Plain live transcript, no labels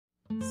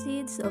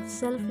Seeds of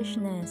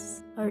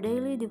Selfishness, our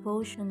daily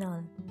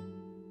devotional.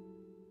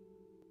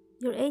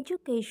 Your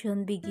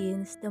education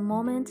begins the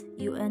moment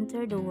you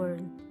enter the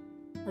world.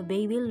 A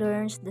baby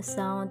learns the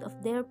sound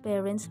of their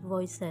parents'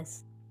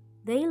 voices.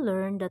 They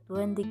learn that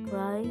when they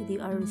cry, they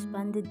are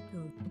responded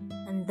to,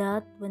 and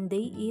that when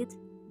they eat,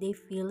 they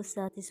feel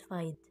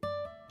satisfied.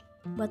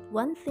 But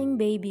one thing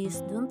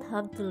babies don't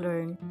have to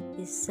learn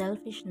is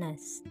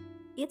selfishness.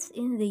 It's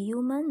in the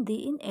human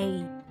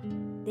DNA.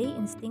 They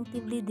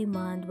instinctively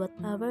demand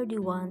whatever they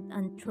want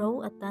and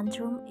throw a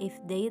tantrum if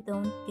they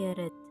don't get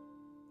it.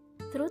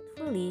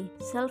 Truthfully,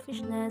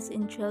 selfishness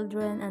in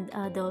children and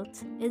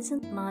adults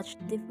isn't much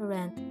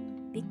different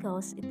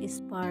because it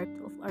is part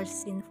of our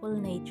sinful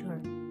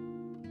nature.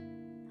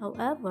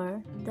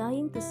 However,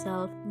 dying to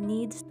self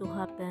needs to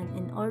happen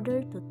in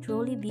order to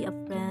truly be a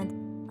friend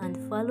and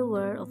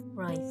follower of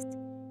Christ.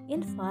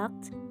 In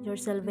fact, your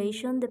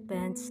salvation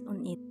depends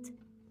on it.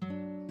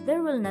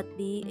 There will not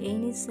be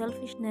any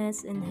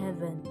selfishness in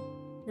heaven.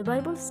 The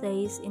Bible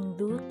says in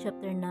Luke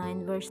chapter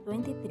 9 verse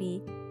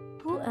 23,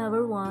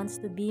 "Whoever wants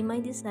to be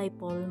my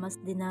disciple must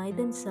deny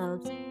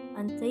themselves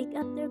and take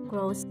up their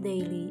cross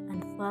daily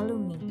and follow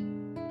me."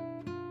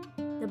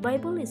 The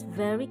Bible is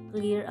very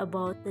clear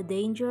about the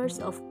dangers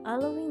of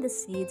allowing the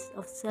seeds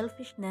of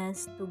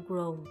selfishness to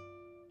grow.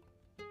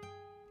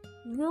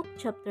 Luke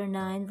chapter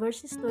 9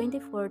 verses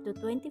 24 to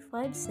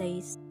 25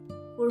 says,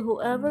 "For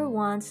whoever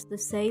wants to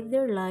save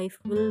their life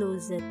will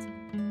lose it,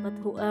 but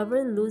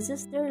whoever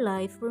loses their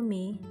life for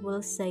me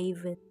will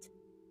save it."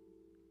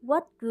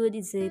 What good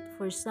is it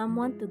for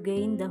someone to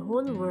gain the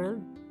whole world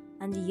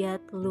and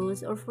yet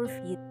lose or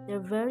forfeit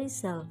their very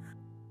self?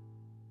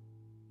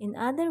 In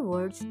other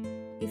words,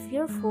 if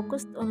you're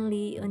focused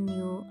only on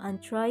you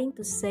and trying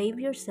to save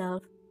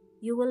yourself,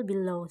 you will be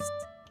lost.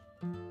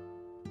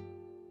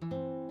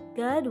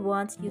 God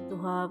wants you to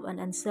have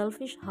an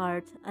unselfish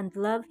heart and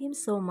love Him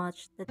so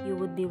much that you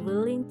would be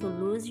willing to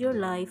lose your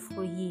life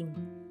for Him,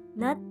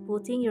 not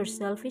putting your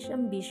selfish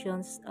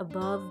ambitions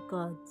above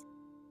God.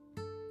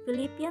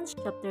 Philippians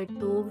chapter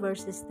 2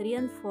 verses 3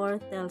 and 4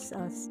 tells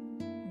us,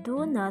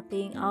 "Do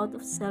nothing out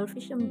of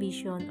selfish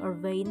ambition or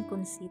vain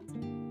conceit.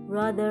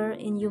 Rather,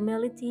 in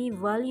humility,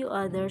 value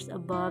others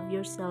above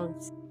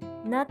yourselves,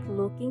 not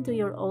looking to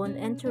your own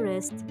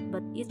interest,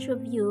 but each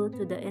of you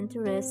to the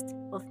interest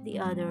of the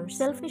other."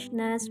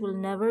 Selfishness will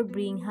never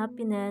bring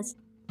happiness,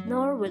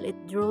 nor will it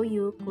draw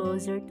you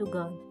closer to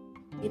God.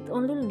 It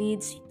only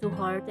leads to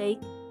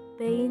heartache,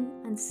 pain,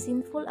 and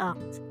sinful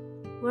acts.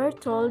 We're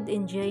told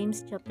in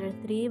James chapter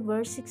 3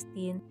 verse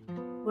 16,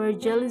 "Where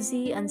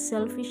jealousy and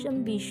selfish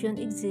ambition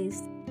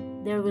exist,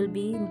 there will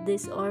be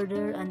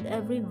disorder and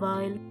every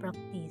vile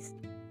practice."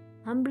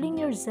 Humbling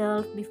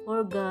yourself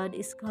before God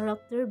is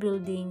character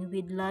building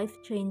with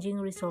life-changing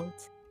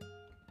results.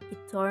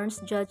 It turns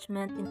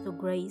judgment into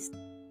grace,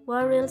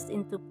 quarrels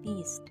into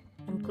peace,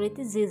 and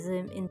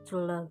criticism into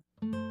love.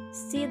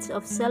 Seeds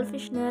of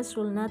selfishness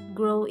will not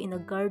grow in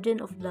a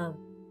garden of love.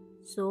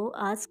 So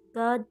ask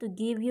God to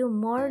give you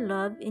more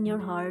love in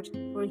your heart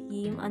for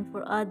Him and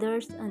for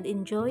others and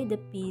enjoy the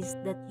peace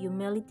that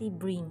humility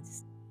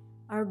brings.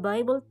 Our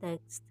Bible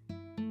text,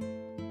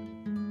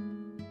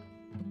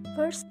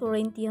 1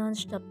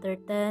 Corinthians chapter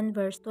 10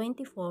 verse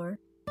 24,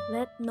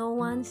 "Let no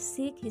one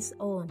seek his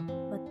own,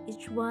 but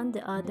each one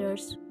the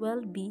other's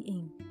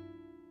well-being."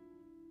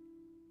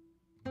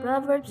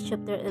 Proverbs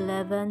chapter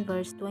 11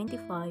 verse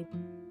 25,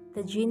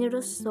 "The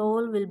generous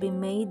soul will be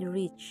made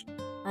rich,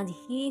 and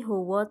he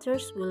who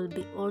waters will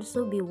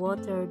also be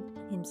watered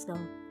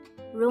himself."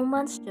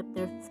 Romans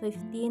chapter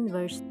 15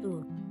 verse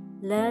 2,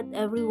 "Let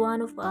every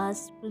one of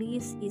us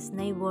please his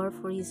neighbor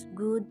for his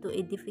good to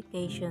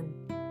edification."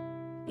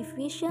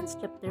 Ephesians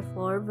chapter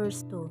 4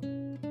 verse 2,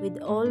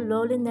 "With all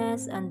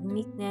lowliness and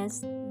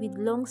meekness, with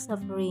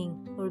long-suffering,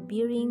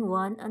 forbearing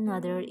one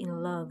another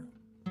in love."